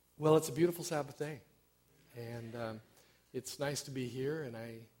Well, it's a beautiful Sabbath day, and it's nice to be here, and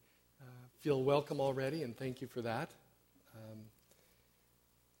I feel welcome already, and thank you for that.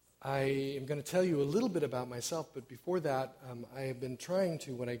 I am going to tell you a little bit about myself, but before that, I have been trying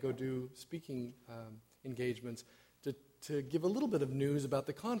to, when I go do speaking engagements, to give a little bit of news about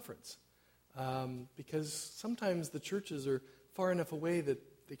the conference, because sometimes the churches are far enough away that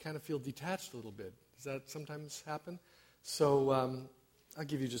they kind of feel detached a little bit. Does that sometimes happen? So I'll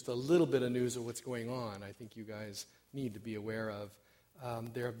give you just a little bit of news of what's going on. I think you guys need to be aware of.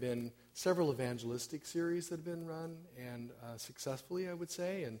 There have been several evangelistic series that have been run, and successfully, I would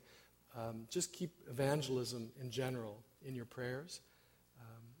say, and just keep evangelism in general in your prayers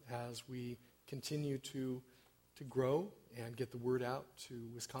as we continue to grow and get the word out to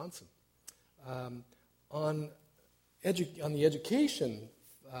Wisconsin. On the education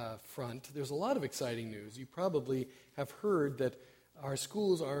front, there's a lot of exciting news. You probably have heard that our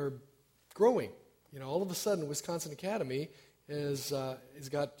schools are growing. You know, all of a sudden, Wisconsin Academy has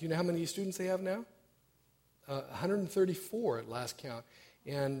got, do you know how many students they have now? 134 at last count.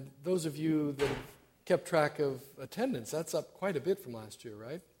 And those of you that have kept track of attendance, that's up quite a bit from last year,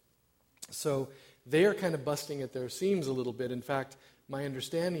 right? So they are kind of busting at their seams a little bit. In fact, my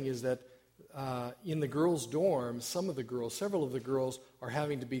understanding is that in the girls' dorms, several of the girls are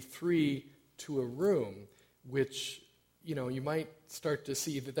having to be 3 to a room, which, you know, you might start to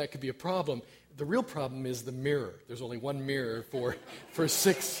see that could be a problem. The real problem is the mirror. There's only one mirror for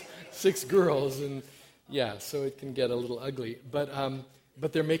six girls, and yeah, so it can get a little ugly.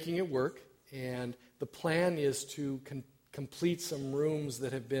 But they're making it work, and the plan is to complete some rooms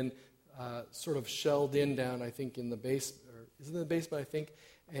that have been sort of shelled in down, I think, in the base, or is it in the basement, I think,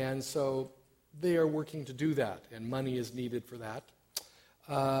 and so they are working to do that, and money is needed for that.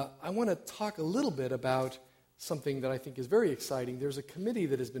 I want to talk a little bit about something that I think is very exciting. There's a committee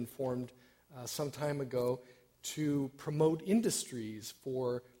that has been formed some time ago to promote industries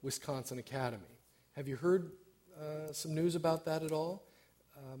for Wisconsin Academy. Have you heard some news about that at all?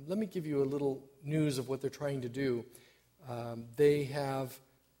 Let me give you a little news of what they're trying to do. They have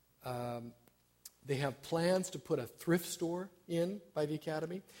plans to put a thrift store in by the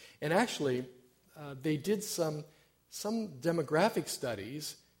Academy. And actually, they did some demographic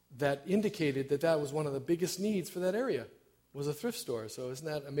studies that indicated that was one of the biggest needs for that area, was a thrift store. So isn't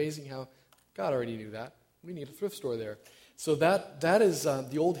that amazing how God already knew that? We need a thrift store there. So that is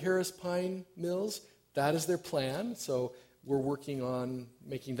the old Harris Pine Mills. That is their plan. So we're working on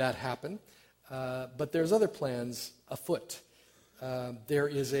making that happen. But there's other plans afoot. There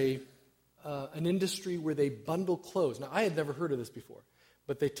is an industry where they bundle clothes. Now, I had never heard of this before,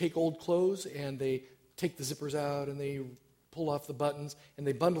 but they take old clothes and they take the zippers out and they pull off the buttons and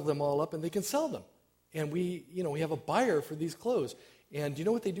they bundle them all up and they can sell them. And we have a buyer for these clothes. And do you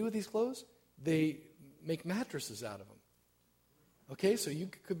know what they do with these clothes? They make mattresses out of them. Okay, so you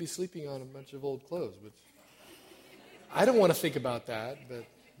could be sleeping on a bunch of old clothes. But I don't want to think about that, but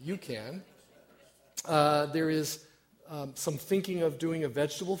you can. There is some thinking of doing a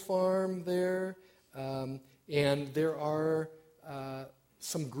vegetable farm there, and there are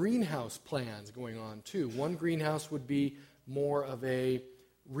some greenhouse plans going on too. One greenhouse would be more of a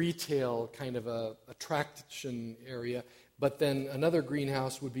retail kind of a attraction area, but then another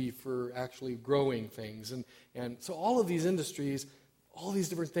greenhouse would be for actually growing things. And so all of these industries, all these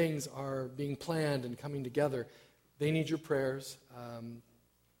different things are being planned and coming together. They need your prayers.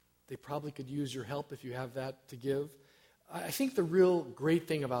 They probably could use your help if you have that to give. I think the real great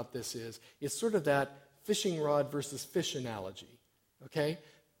thing about this is it's sort of that fishing rod versus fish analogy, okay?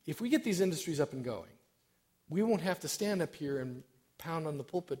 If we get these industries up and going, we won't have to stand up here and pound on the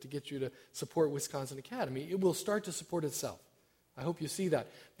pulpit to get you to support Wisconsin Academy. It will start to support itself. I hope you see that.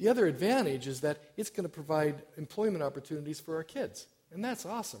 The other advantage is that it's going to provide employment opportunities for our kids, and that's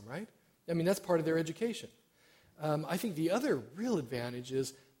awesome, right? I mean, that's part of their education. I think the other real advantage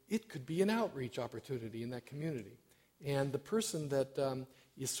is it could be an outreach opportunity in that community. And the person that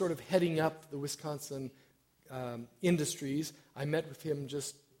is sort of heading up the Wisconsin industries, I met with him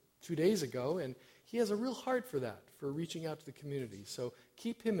just 2 days ago, and he has a real heart for that, for reaching out to the community. So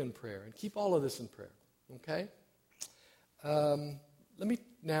keep him in prayer, and keep all of this in prayer, okay? Let me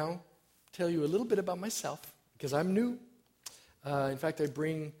now tell you a little bit about myself, because I'm new. In fact, I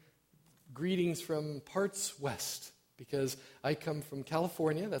bring greetings from parts west, because I come from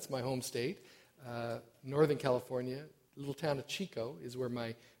California. That's my home state. Northern California, little town of Chico is where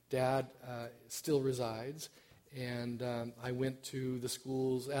my dad still resides. And I went to the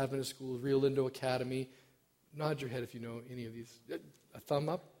schools, Adventist schools, Rio Lindo Academy. Nod your head if you know any of these. A thumb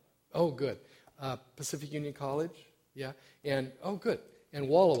up? Oh, good. Pacific Union College? Yeah. And, oh, good. and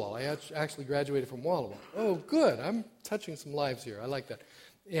Walla Walla. I actually graduated from Walla Walla. Oh, good. I'm touching some lives here. I like that.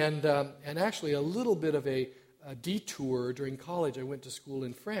 And actually a little bit of a detour during college. I went to school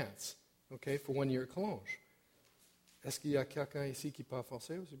in France, okay, for 1 year at Collonges. Est-ce qu'il y a quelqu'un ici qui parle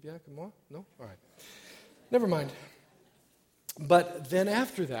français aussi bien que moi? No? All right. Never mind. But then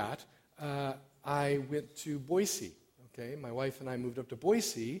after that, I went to Boise, okay? My wife and I moved up to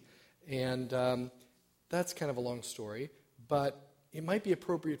Boise, and that's kind of a long story, but it might be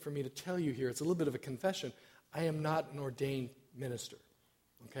appropriate for me to tell you here, it's a little bit of a confession, I am not an ordained minister,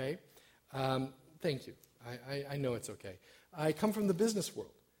 okay? Thank you. I know it's okay. I come from the business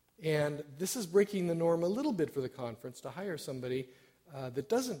world, and this is breaking the norm a little bit for the conference to hire somebody that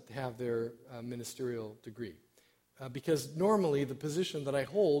doesn't have their ministerial degree. Because normally the position that I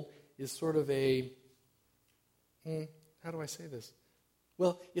hold is sort of a, how do I say this?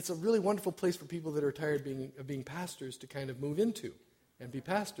 Well, it's a really wonderful place for people that are tired of being pastors to kind of move into and be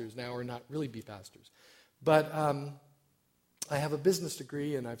pastors now, or not really be pastors. But I have a business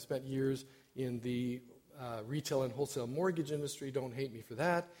degree, and I've spent years in the retail and wholesale mortgage industry. Don't hate me for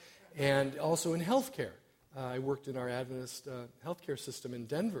that. And also in healthcare. I worked in our Adventist healthcare system in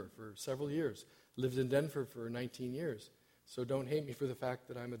Denver for several years. Lived in Denver for 19 years. So don't hate me for the fact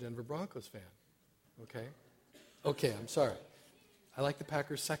that I'm a Denver Broncos fan. Okay? Okay, I'm sorry. I like the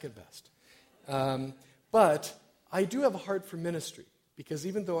Packers second best. But I do have a heart for ministry, because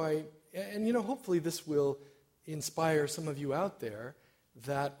even though hopefully this will inspire some of you out there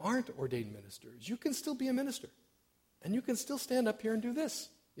that aren't ordained ministers. You can still be a minister. And you can still stand up here and do this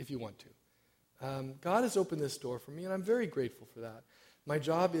if you want to. God has opened this door for me, and I'm very grateful for that. My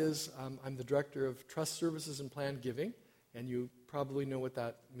job is, I'm the director of Trust Services and Planned Giving, and you probably know what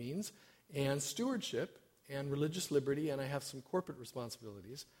that means, and stewardship and religious liberty, and I have some corporate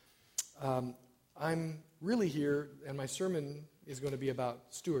responsibilities. I'm really here, and my sermon is going to be about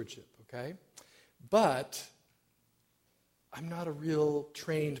stewardship, okay? But I'm not a real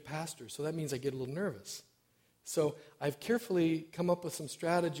trained pastor, so that means I get a little nervous. So I've carefully come up with some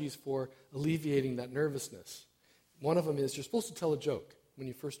strategies for alleviating that nervousness. One of them is you're supposed to tell a joke when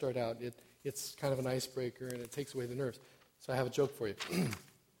you first start out. It's kind of an icebreaker, and it takes away the nerves. So I have a joke for you.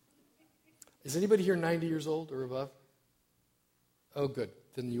 Is anybody here 90 years old or above? Oh, good.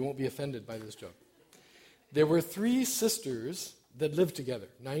 Then you won't be offended by this joke. There were 3 sisters that lived together,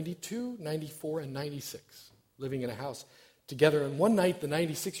 92, 94, and 96, living in a house together. And one night, the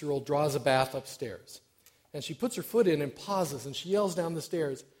 96-year-old draws a bath upstairs. And she puts her foot in and pauses, and she yells down the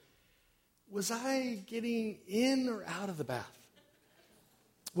stairs, "Was I getting in or out of the bath?"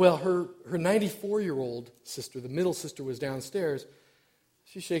 Well, her 94-year-old sister, the middle sister, was downstairs.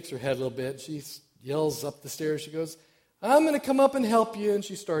 She shakes her head a little bit. She yells up the stairs. She goes, "I'm going to come up and help you." And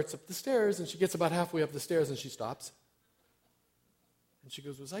she starts up the stairs, and she gets about halfway up the stairs, and she stops. And she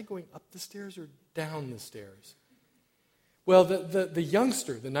goes, "Was I going up the stairs or down the stairs?" Well, the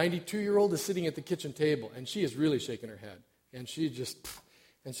youngster, the 92-year-old, is sitting at the kitchen table, and she is really shaking her head. And she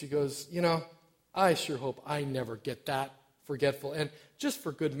goes, "I sure hope I never get that forgetful." And just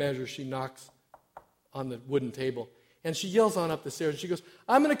for good measure, she knocks on the wooden table. And she yells on up the stairs. And she goes,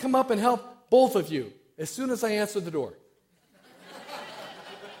 "I'm going to come up and help both of you as soon as I answer the door."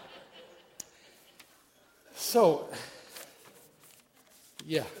 So,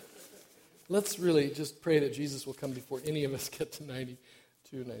 yeah. Let's really just pray that Jesus will come before any of us get to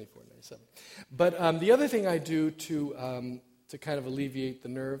 92, 94, 97. But the other thing I do to kind of alleviate the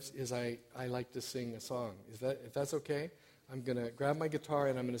nerves is I like to sing a song. If that's okay, I'm going to grab my guitar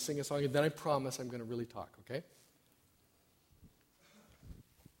and I'm going to sing a song, and then I promise I'm going to really talk, okay?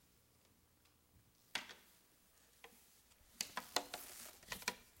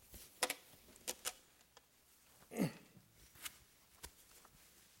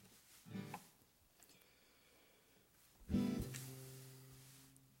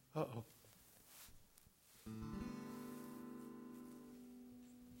 Uh-oh.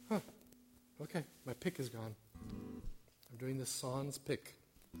 Huh. Okay, my pick is gone. I'm doing the sans pick.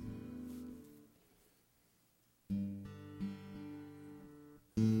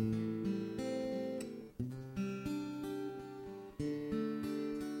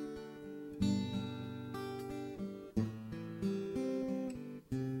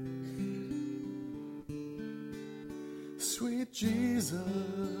 Sweet Jesus,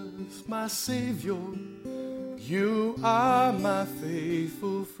 my Savior, you are my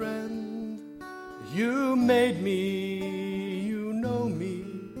faithful friend. You made me, you know me,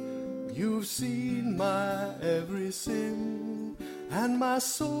 you've seen my every sin, and my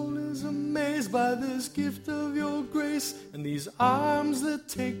soul is amazed by this gift of your grace and these arms that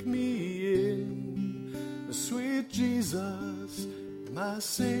take me in. Sweet Jesus, my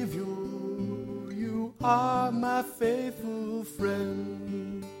Savior, you are my faithful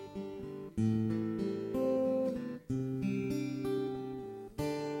friend.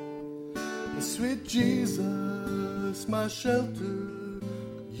 Sweet Jesus, my shelter,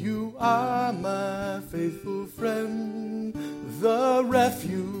 you are my faithful friend, the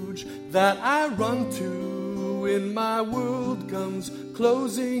refuge that I run to when my world comes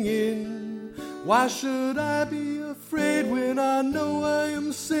closing in. Why should I be afraid when I know I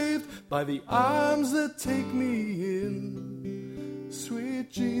am saved by the arms that take me in? Sweet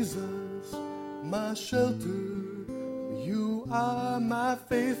Jesus, my shelter, you are my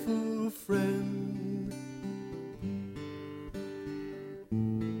faithful friend.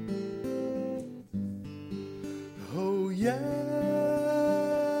 Oh yeah,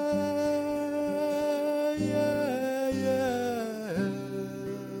 yeah, yeah.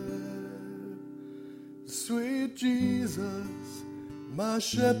 Sweet Jesus, my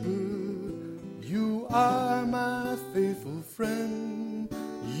shepherd, you are my faithful friend.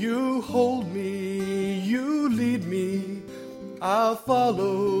 You hold me, you lead me, I'll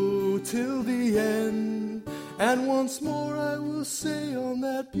follow till the end. And once more I will say on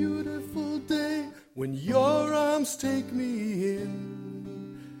that beautiful day, when your arms take me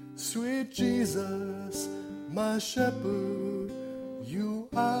in, sweet Jesus, my shepherd, you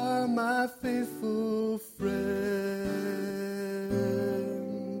are my faithful friend.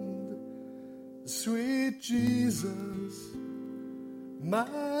 Sweet Jesus,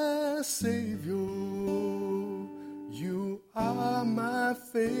 my Savior, you are my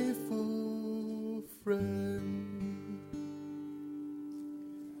faithful friend.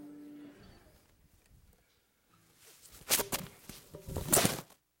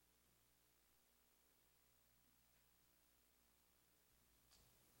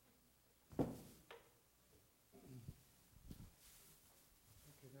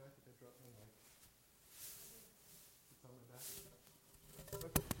 Okay, now I think I dropped my mic. It's on my back.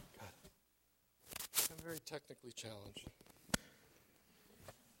 Okay. God. I'm very technically challenged.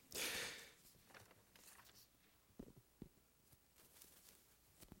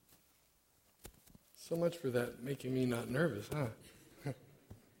 So much for that making me not nervous, huh?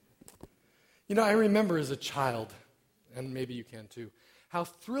 You know, I remember as a child, and maybe you can too, how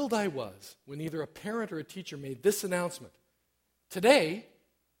thrilled I was when either a parent or a teacher made this announcement. Today,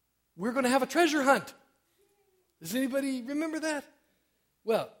 we're going to have a treasure hunt. Does anybody remember that?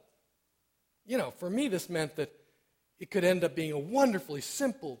 Well, you know, for me this meant that it could end up being a wonderfully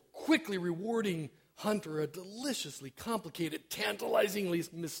simple, quickly rewarding hunt or a deliciously complicated, tantalizingly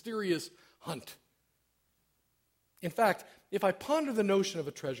mysterious hunt. In fact, if I ponder the notion of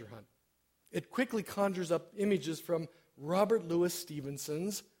a treasure hunt, it quickly conjures up images from Robert Louis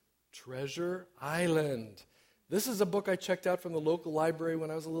Stevenson's Treasure Island. This is a book I checked out from the local library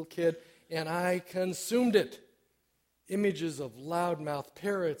when I was a little kid, and I consumed it. Images of loudmouth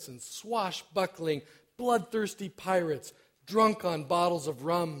parrots and swashbuckling, bloodthirsty pirates, drunk on bottles of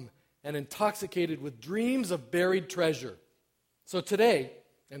rum and intoxicated with dreams of buried treasure. So today,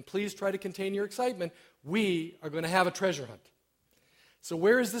 and please try to contain your excitement, we are going to have a treasure hunt. So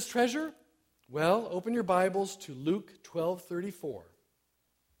where is this treasure? Well, open your Bibles to Luke 12:34.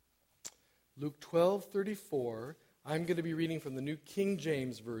 Luke 12:34. I'm going to be reading from the New King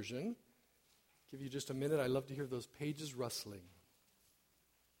James Version. Give you just a minute. I love to hear those pages rustling.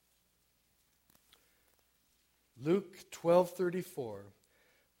 Luke 12:34.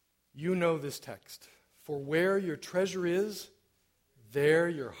 You know this text. For where your treasure is, there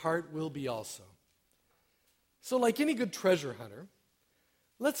your heart will be also. So like any good treasure hunter,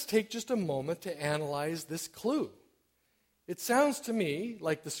 let's take just a moment to analyze this clue. It sounds to me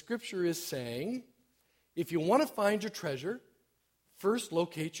like the scripture is saying, if you want to find your treasure, first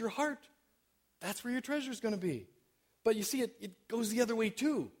locate your heart. That's where your treasure is going to be. But you see, it goes the other way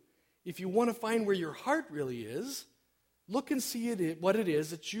too. If you want to find where your heart really is, look and see what it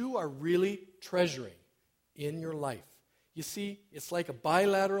is that you are really treasuring in your life. You see, it's like a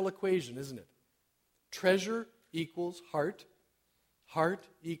bilateral equation, isn't it? Treasure equals heart. Heart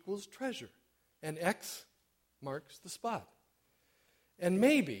equals treasure. And X marks the spot. And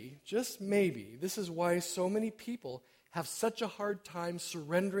maybe, just maybe, this is why so many people have such a hard time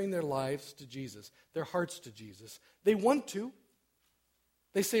surrendering their lives to Jesus, their hearts to Jesus. They want to.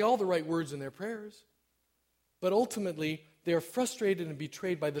 They say all the right words in their prayers. But ultimately, they are frustrated and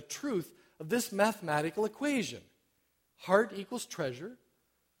betrayed by the truth of this mathematical equation. Heart equals treasure.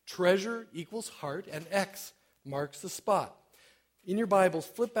 Treasure equals heart. And X marks the spot. In your Bibles,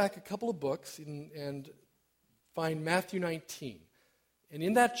 flip back a couple of books and find Matthew 19. And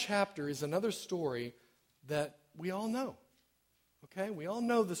in that chapter is another story that we all know. Okay, we all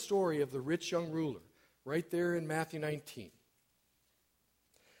know the story of the rich young ruler right there in Matthew 19.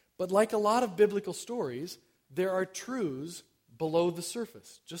 But like a lot of biblical stories, there are truths below the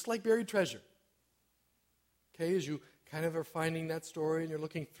surface, just like buried treasure. Okay, as you kind of are finding that story and you're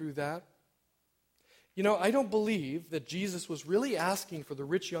looking through that. You know, I don't believe that Jesus was really asking for the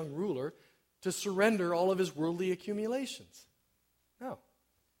rich young ruler to surrender all of his worldly accumulations. No.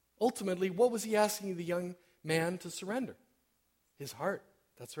 Ultimately, what was he asking the young man to surrender? His heart.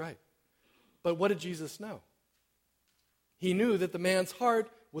 That's right. But what did Jesus know? He knew that the man's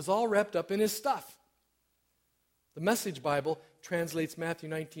heart was all wrapped up in his stuff. The Message Bible translates Matthew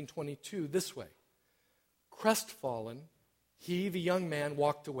 19:22 this way. Crestfallen, he, the young man,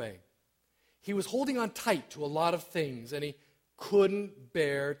 walked away. He was holding on tight to a lot of things, and he couldn't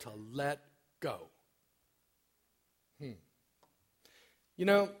bear to let go. You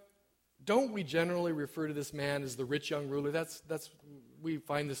know, don't we generally refer to this man as the rich young ruler? That's we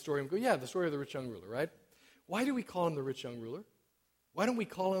find this story and go, yeah, the story of the rich young ruler, right? Why do we call him the rich young ruler? Why don't we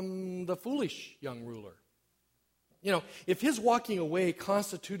call him the foolish young ruler? You know, if his walking away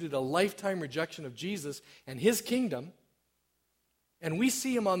constituted a lifetime rejection of Jesus and his kingdom, and we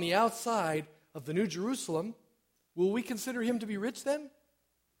see him on the outside of the New Jerusalem, will we consider him to be rich then?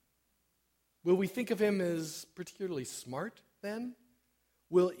 Will we think of him as particularly smart then?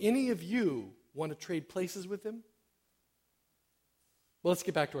 Will any of you want to trade places with him? Well, let's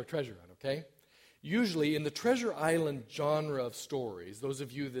get back to our treasure hunt, okay? Usually in the Treasure Island genre of stories, those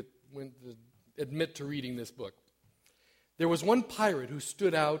of you that admit to reading this book, there was one pirate who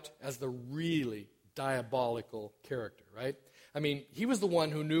stood out as the really diabolical character, right? I mean, he was the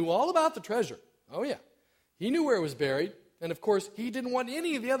one who knew all about the treasure. Oh, yeah. He knew where it was buried, and of course, he didn't want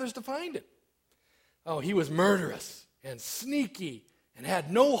any of the others to find it. Oh, he was murderous and sneaky and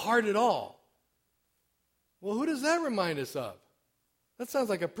had no heart at all. Well, who does that remind us of? That sounds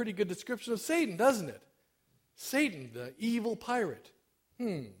like a pretty good description of Satan, doesn't it? Satan, the evil pirate.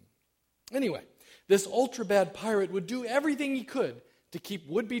 Anyway, this ultra-bad pirate would do everything he could to keep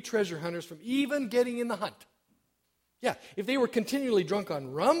would-be treasure hunters from even getting in the hunt. Yeah, if they were continually drunk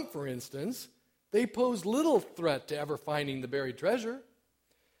on rum, for instance, they posed little threat to ever finding the buried treasure.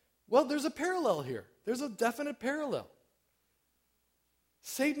 Well, there's a parallel here. There's a definite parallel.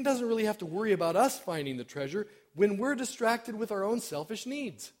 Satan doesn't really have to worry about us finding the treasure when we're distracted with our own selfish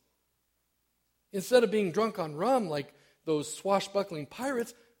needs. Instead of being drunk on rum like those swashbuckling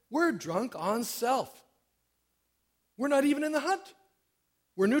pirates, we're drunk on self. We're not even in the hunt.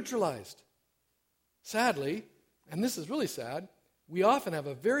 We're neutralized. Sadly, and this is really sad, we often have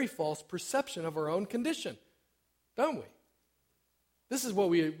a very false perception of our own condition, don't we? This is what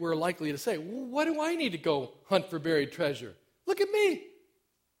we're likely to say. Well, why do I need to go hunt for buried treasure? Look at me.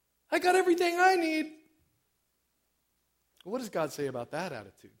 I got everything I need. What does God say about that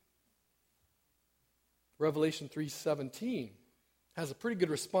attitude? Revelation 3:17 has a pretty good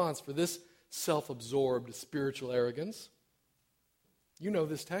response for this self-absorbed spiritual arrogance. You know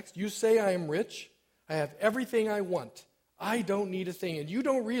this text. You say I am rich. I have everything I want. I don't need a thing. And you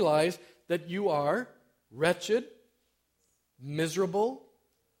don't realize that you are wretched, miserable,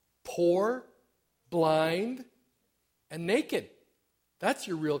 poor, blind, and naked. That's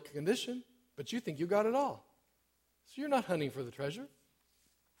your real condition, but you think you got it all. So you're not hunting for the treasure.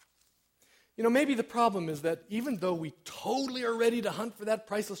 You know, maybe the problem is that even though we totally are ready to hunt for that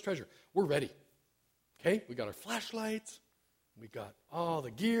priceless treasure, we're ready. Okay? We got our flashlights. We got all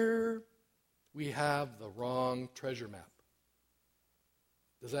the gear. We have the wrong treasure map.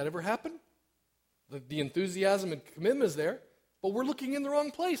 Does that ever happen? The enthusiasm and commitment is there, but we're looking in the wrong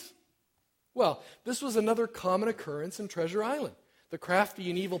place. Well, this was another common occurrence in Treasure Island. The crafty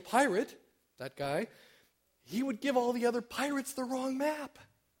and evil pirate, that guy, he would give all the other pirates the wrong map,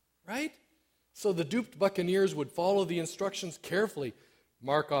 right? So the duped buccaneers would follow the instructions carefully,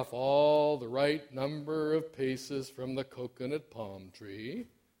 mark off all the right number of paces from the coconut palm tree,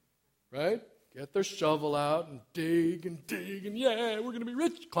 right? Get their shovel out and dig, and yeah, we're going to be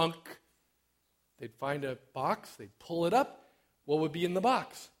rich, clunk. They'd find a box, they'd pull it up. What would be in the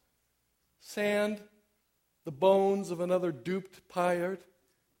box? Sand, the bones of another duped pirate,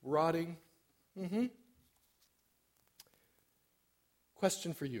 rotting.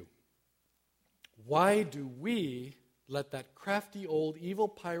 Question for you. Why do we let that crafty old evil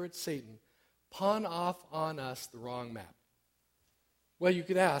pirate Satan pawn off on us the wrong map? Well, you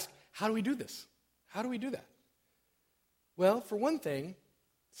could ask, how do we do this? How do we do that? Well, for one thing,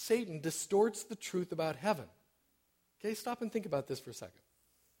 Satan distorts the truth about heaven. Okay, stop and think about this for a second.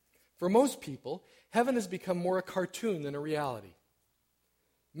 For most people, heaven has become more a cartoon than a reality.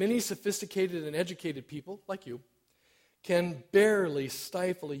 Many sophisticated and educated people, like you, can barely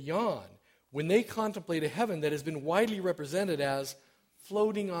stifle a yawn when they contemplate a heaven that has been widely represented as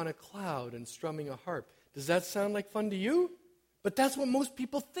floating on a cloud and strumming a harp. Does that sound like fun to you? But that's what most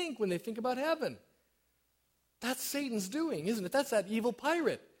people think when they think about heaven. That's Satan's doing, isn't it? That's that evil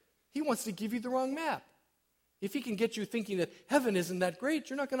pirate. He wants to give you the wrong map. If he can get you thinking that heaven isn't that great,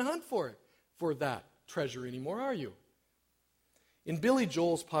 you're not going to hunt for that treasure anymore, are you? In Billy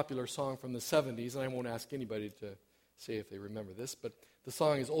Joel's popular song from the 70s, and I won't ask anybody to say if they remember this, but the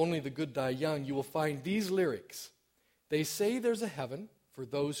song is Only the Good Die Young, you will find these lyrics. They say there's a heaven for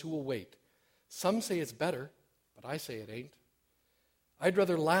those who will wait. Some say it's better, but I say it ain't. I'd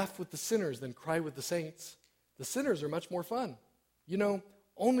rather laugh with the sinners than cry with the saints. The sinners are much more fun. You know,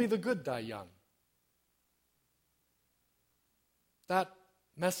 only the good die young. That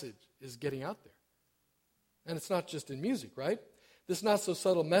message is getting out there. And it's not just in music, right? This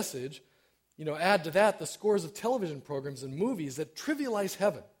not-so-subtle message, add to that the scores of television programs and movies that trivialize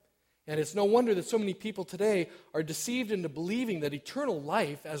heaven. And it's no wonder that so many people today are deceived into believing that eternal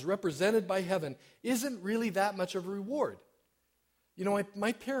life, as represented by heaven, isn't really that much of a reward.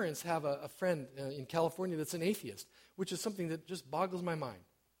 My parents have a friend in California that's an atheist, which is something that just boggles my mind.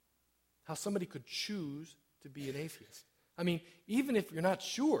 How somebody could choose to be an atheist. I mean, even if you're not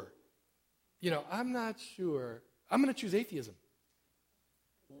sure, I'm not sure, I'm going to choose atheism.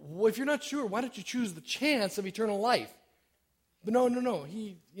 Well, if you're not sure, why don't you choose the chance of eternal life? But no.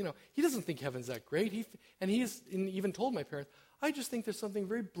 He doesn't think heaven's that great. He even told my parents, I just think there's something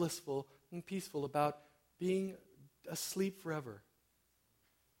very blissful and peaceful about being asleep forever.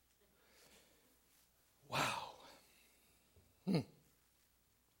 Wow.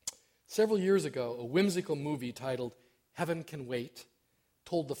 Several years ago, a whimsical movie titled Heaven Can Wait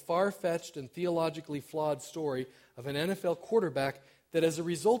told the far-fetched and theologically flawed story of an NFL quarterback that as a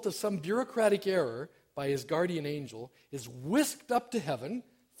result of some bureaucratic error by his guardian angel is whisked up to heaven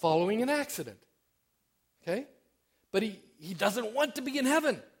following an accident. Okay? But he doesn't want to be in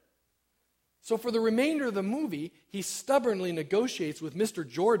heaven. So for the remainder of the movie, he stubbornly negotiates with Mr.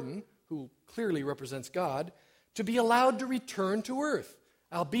 Jordan, who clearly represents God, to be allowed to return to earth,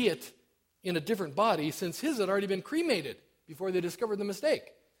 albeit in a different body since his had already been cremated before they discovered the mistake.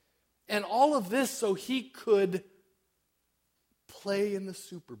 And all of this so he could play in the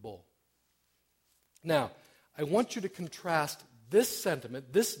Super Bowl. Now, I want you to contrast this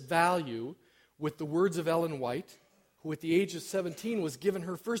sentiment, this value, with the words of Ellen White, who at the age of 17 was given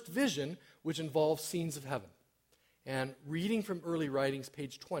her first vision, which involves scenes of heaven. And reading from early writings,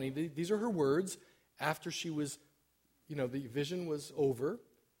 page 20, these are her words after she was, the vision was over.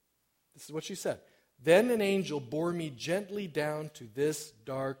 This is what she said. Then an angel bore me gently down to this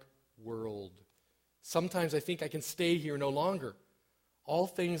dark world. Sometimes I think I can stay here no longer. All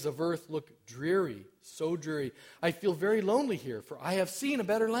things of earth look dreary, so dreary. I feel very lonely here, for I have seen a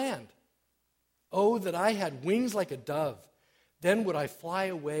better land. Oh, that I had wings like a dove. Then would I fly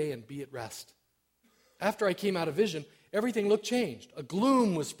away and be at rest. After I came out of vision, everything looked changed. A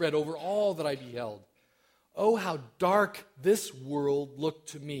gloom was spread over all that I beheld. Oh, how dark this world looked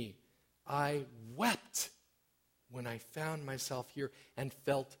to me. I wept when I found myself here and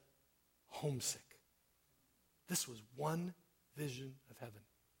felt homesick. This was one vision of heaven.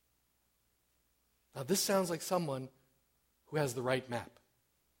 Now, this sounds like someone who has the right map.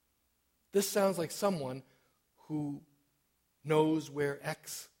 This sounds like someone who knows where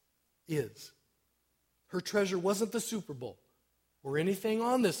X is. Her treasure wasn't the Super Bowl or anything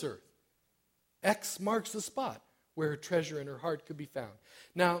on this earth. X marks the spot where her treasure in her heart could be found.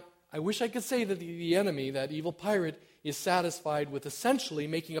 Now, I wish I could say that the enemy, that evil pirate, is satisfied with essentially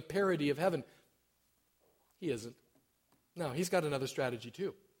making a parody of heaven. He isn't. No, he's got another strategy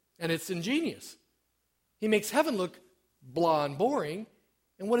too. And it's ingenious. He makes heaven look blah and boring.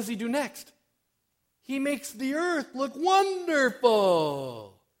 And what does he do next? He makes the earth look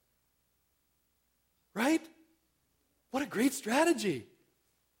wonderful. Right? What a great strategy.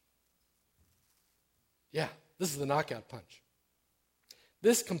 Yeah, this is the knockout punch.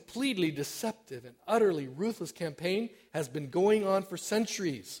 This completely deceptive and utterly ruthless campaign has been going on for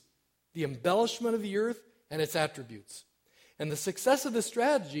centuries. The embellishment of the earth and its attributes. And the success of this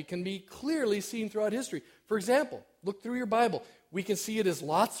strategy can be clearly seen throughout history. For example, look through your Bible. We can see it as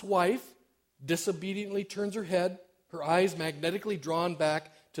Lot's wife disobediently turns her head, her eyes magnetically drawn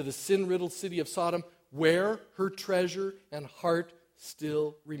back to the sin-riddled city of Sodom, where her treasure and heart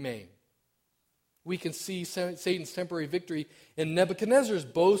still remain. We can see Satan's temporary victory in Nebuchadnezzar's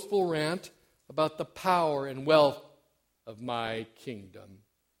boastful rant about the power and wealth of my kingdom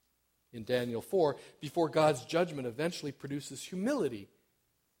in Daniel 4, before God's judgment eventually produces humility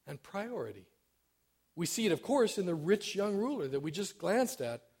and priority. We see it, of course, in the rich young ruler that we just glanced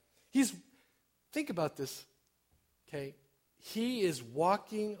at. Think about this, okay? He is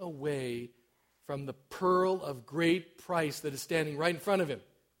walking away from the pearl of great price that is standing right in front of him,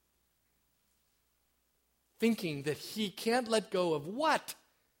 thinking that he can't let go of what?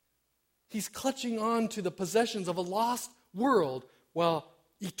 He's clutching on to the possessions of a lost world while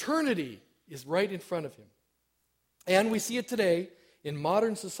eternity is right in front of him. And we see it today in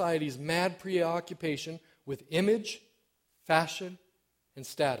modern society's mad preoccupation with image, fashion, and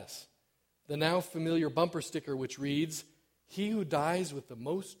status. The now familiar bumper sticker which reads, "He who dies with the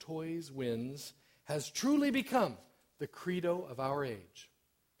most toys wins," has truly become the credo of our age.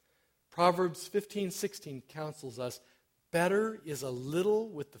 Proverbs 15:16 counsels us, "Better is a little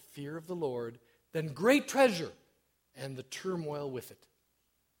with the fear of the Lord than great treasure and the turmoil with it."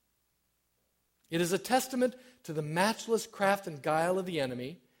 It is a testament to the matchless craft and guile of the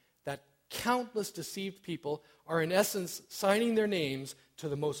enemy that countless deceived people are in essence signing their names to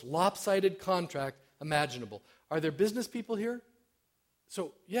the most lopsided contract imaginable. Are there business people here?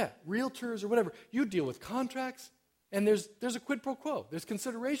 So, yeah, realtors or whatever, you deal with contracts, and there's a quid pro quo. There's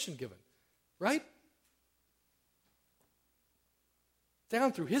consideration given, right?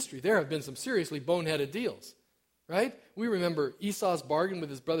 Down through history, there have been some seriously boneheaded deals, right? We remember Esau's bargain with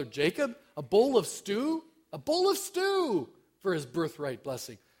his brother Jacob, a bowl of stew for his birthright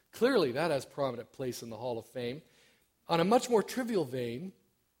blessing. Clearly, that has prominent place in the Hall of Fame. On a much more trivial vein,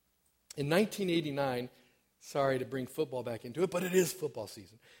 in 1989, sorry to bring football back into it, but it is football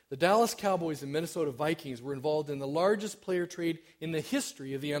season, the Dallas Cowboys and Minnesota Vikings were involved in the largest player trade in the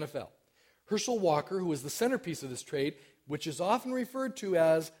history of the NFL. Herschel Walker, who was the centerpiece of this trade, which is often referred to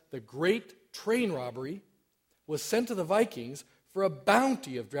as the Great Train Robbery, was sent to the Vikings for a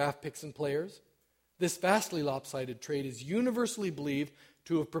bounty of draft picks and players. This vastly lopsided trade is universally believed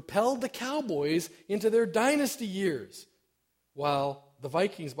to have propelled the Cowboys into their dynasty years, while the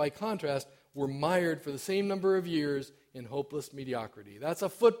Vikings, by contrast, were mired for the same number of years in hopeless mediocrity. That's a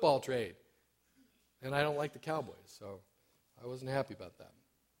football trade. And I don't like the Cowboys, so I wasn't happy about that.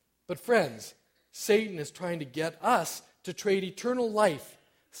 But friends, Satan is trying to get us to trade eternal life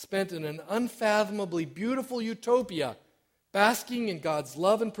spent in an unfathomably beautiful utopia, basking in God's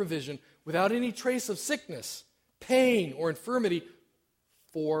love and provision without any trace of sickness, pain, or infirmity.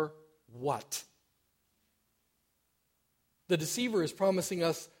 For what? The deceiver is promising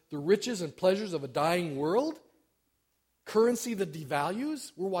us the riches and pleasures of a dying world, currency that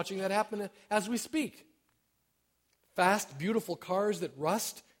devalues. We're watching that happen as we speak. Fast, beautiful cars that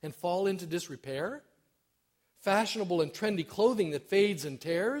rust and fall into disrepair, fashionable and trendy clothing that fades and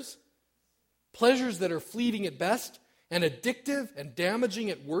tears, pleasures that are fleeting at best and addictive and damaging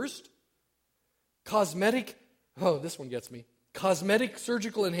at worst, cosmetic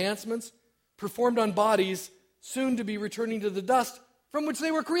surgical enhancements performed on bodies soon to be returning to the dust from which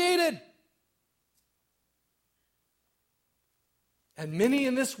they were created. And many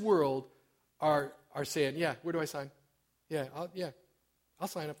in this world are saying, yeah, where do I sign? I'll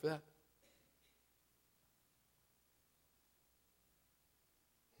sign up for that.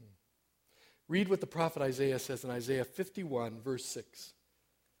 Read what the prophet Isaiah says in Isaiah 51, verse 6.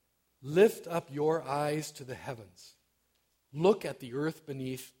 "Lift up your eyes to the heavens. Look at the earth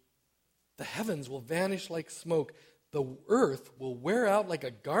beneath. The heavens will vanish like smoke. The earth will wear out like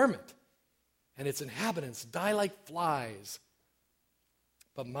a garment, and its inhabitants die like flies.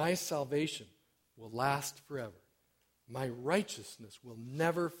 But my salvation will last forever. My righteousness will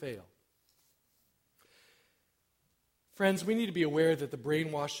never fail." Friends, we need to be aware that the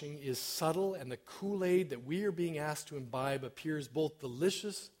brainwashing is subtle, and the Kool-Aid that we are being asked to imbibe appears both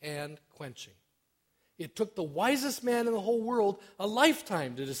delicious and quenching. It took the wisest man in the whole world a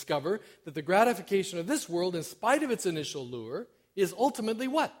lifetime to discover that the gratification of this world, in spite of its initial lure, is ultimately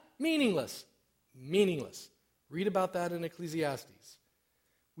what? Meaningless. Meaningless. Read about that in Ecclesiastes.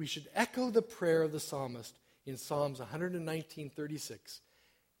 We should echo the prayer of the psalmist in Psalms 119:36.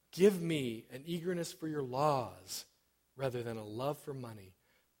 "Give me an eagerness for your laws rather than a love for money.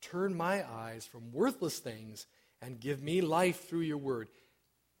 Turn my eyes from worthless things and give me life through your word."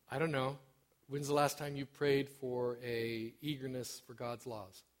 I don't know. When's the last time you prayed for a eagerness for God's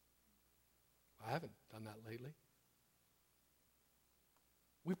laws? I haven't done that lately.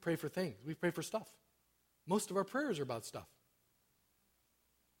 We pray for things. We pray for stuff. Most of our prayers are about stuff.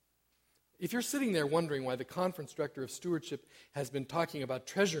 If you're sitting there wondering why the conference director of stewardship has been talking about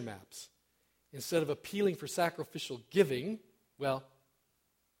treasure maps instead of appealing for sacrificial giving, well,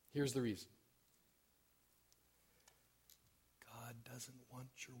 here's the reason. God doesn't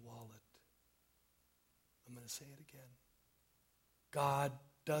want your wallet. I'm going to say it again. God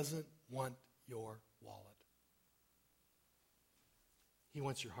doesn't want your wallet. He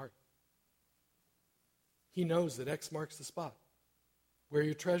wants your heart. He knows that X marks the spot. Where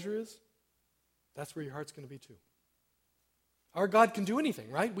your treasure is, that's where your heart's going to be too. Our God can do anything,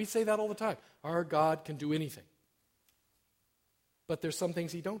 right? We say that all the time. Our God can do anything. But there's some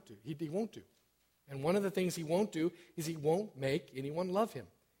things he won't do. And one of the things he won't do is he won't make anyone love him.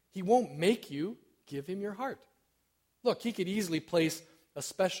 He won't make you give him your heart. Look, he could easily place a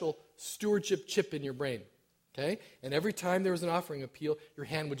special stewardship chip in your brain, okay? And every time there was an offering appeal, your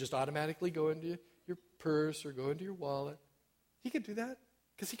hand would just automatically go into your purse or go into your wallet. He could do that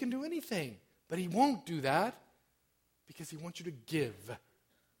because he can do anything. But he won't do that because he wants you to give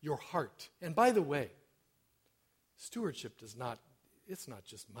your heart. And by the way, stewardship it's not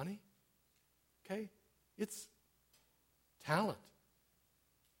just money, okay? It's talent.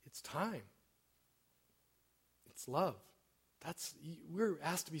 It's time. It's love. We're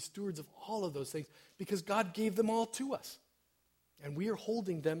asked to be stewards of all of those things because God gave them all to us. And we are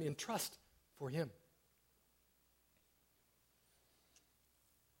holding them in trust for him.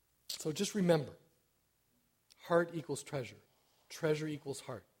 So just remember, heart equals treasure. Treasure equals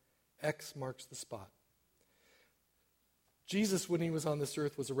heart. X marks the spot. Jesus, when he was on this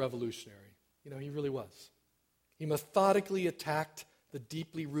earth, was a revolutionary. He really was. He methodically attacked the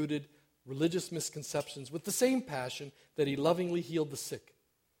deeply rooted religious misconceptions with the same passion that he lovingly healed the sick.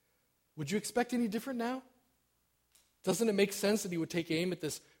 Would you expect any different now? Doesn't it make sense that he would take aim at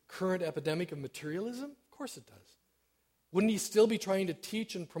this current epidemic of materialism? Of course it does. Wouldn't he still be trying to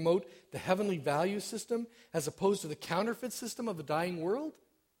teach and promote the heavenly value system as opposed to the counterfeit system of a dying world?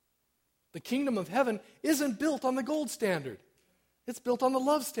 The kingdom of heaven isn't built on the gold standard. It's built on the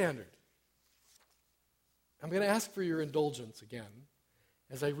love standard. I'm going to ask for your indulgence again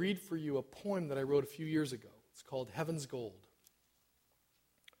as I read for you a poem that I wrote a few years ago. It's called Heaven's Gold.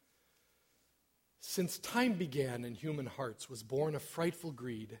 Since time began in human hearts was born a frightful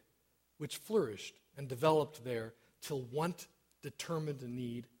greed, which flourished and developed there till want determined a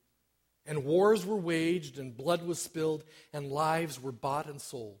need, and wars were waged, and blood was spilled, and lives were bought and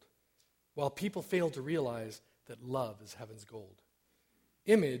sold, while people failed to realize that love is heaven's gold.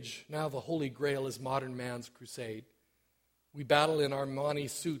 Image, now the holy grail, is modern man's crusade. We battle in Armani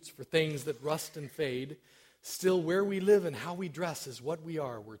suits for things that rust and fade. Still, where we live and how we dress is what we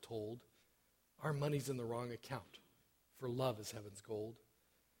are, we're told. Our money's in the wrong account, for love is heaven's gold.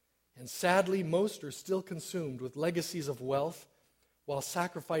 And sadly, most are still consumed with legacies of wealth while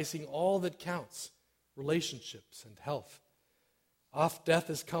sacrificing all that counts, relationships and health. Oft death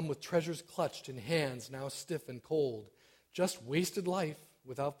has come with treasures clutched in hands now stiff and cold, just wasted life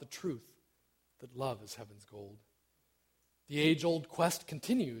without the truth that love is heaven's gold. The age-old quest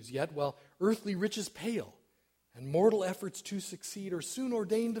continues, yet while earthly riches pale and mortal efforts to succeed are soon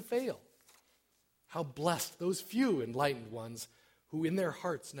ordained to fail. How blessed those few enlightened ones who in their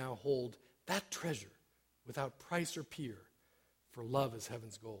hearts now hold that treasure without price or peer, for love is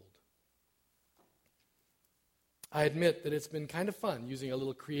heaven's gold. I admit that it's been kind of fun using a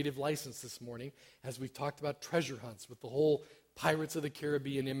little creative license this morning as we've talked about treasure hunts with the whole Pirates of the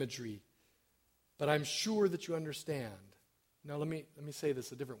Caribbean imagery. But I'm sure that you understand. Now let me say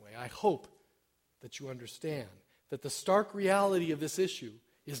this a different way. I hope that you understand that the stark reality of this issue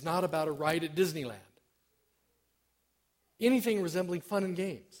is not about a ride at Disneyland. Anything resembling fun and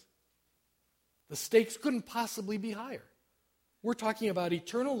games. The stakes couldn't possibly be higher. We're talking about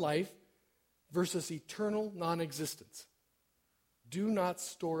eternal life versus eternal non-existence. Do not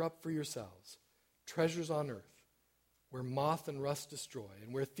store up for yourselves treasures on earth, where moth and rust destroy,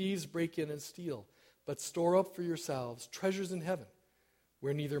 and where thieves break in and steal, but store up for yourselves treasures in heaven,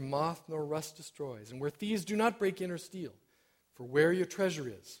 where neither moth nor rust destroys, and where thieves do not break in or steal. For where your treasure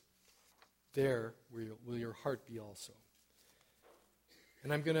is, there will your heart be also.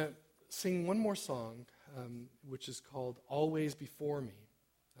 And I'm going to sing one more song, which is called Always Before Me.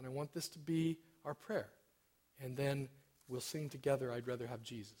 And I want this to be our prayer. And then we'll sing together, I'd Rather Have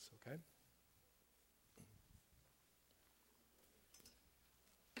Jesus, okay?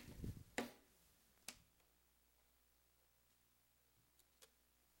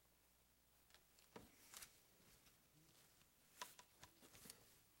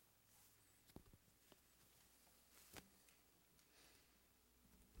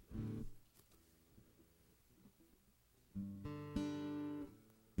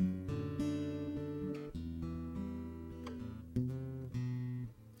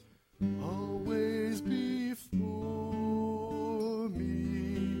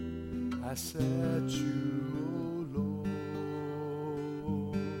 I set you, O Lord,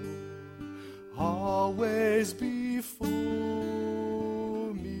 always before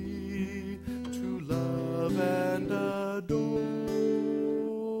me to love.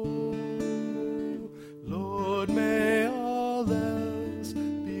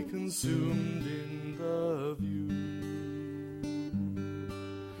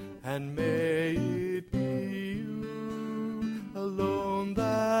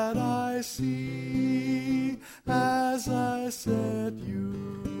 I see, as I set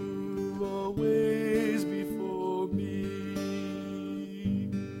you always before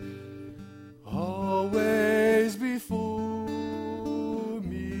me. Always before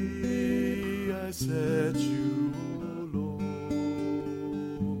me, I set you, O Lord.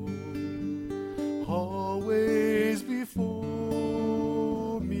 Always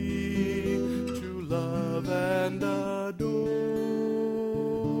before me, to love and adore.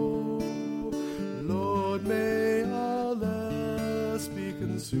 Lord, may all else be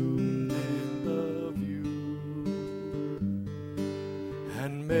consumed in love you,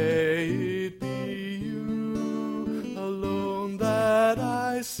 and may it be you alone that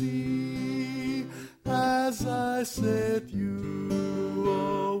I see, as I set you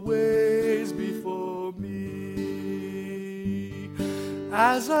always before me.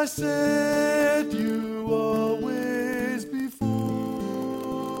 As I set you always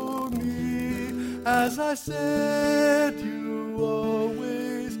before me. As I set you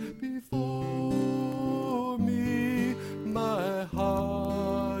always before me. My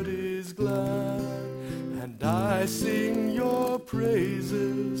heart is glad, and I sing your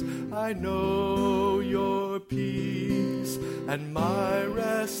praises. I know your peace, and my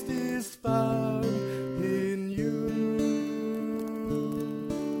rest is found in you.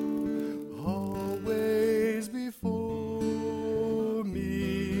 Always before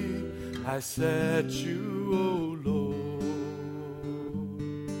me, I set you, O Lord.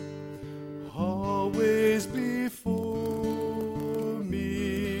 Always before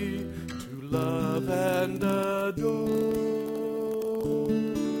me, to love and adore.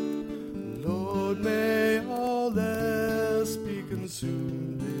 Lord, may all else be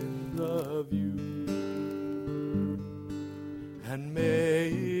consumed in love you, and may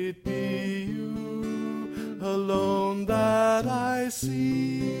it be you alone that I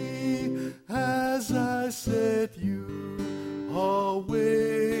see, as I set you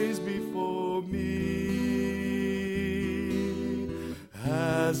always before me.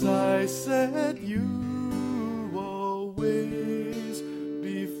 As I set you always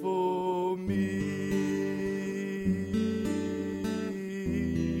before me.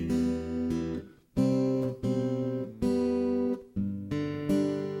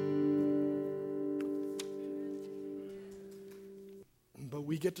 But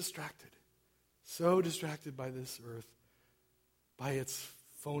we get distracted, so distracted by this earth, by its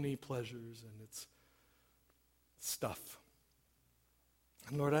phony pleasures and its stuff.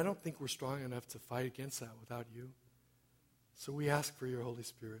 And Lord, I don't think we're strong enough to fight against that without you. So we ask for your Holy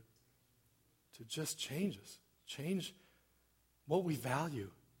Spirit to just change us, change what we value.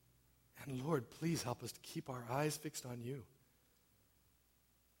 And Lord, please help us to keep our eyes fixed on you,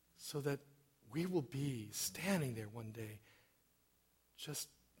 so that we will be standing there one day just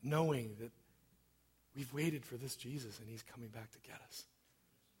knowing that we've waited for this Jesus and he's coming back to get us.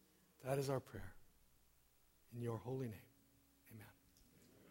 That is our prayer. In your holy name.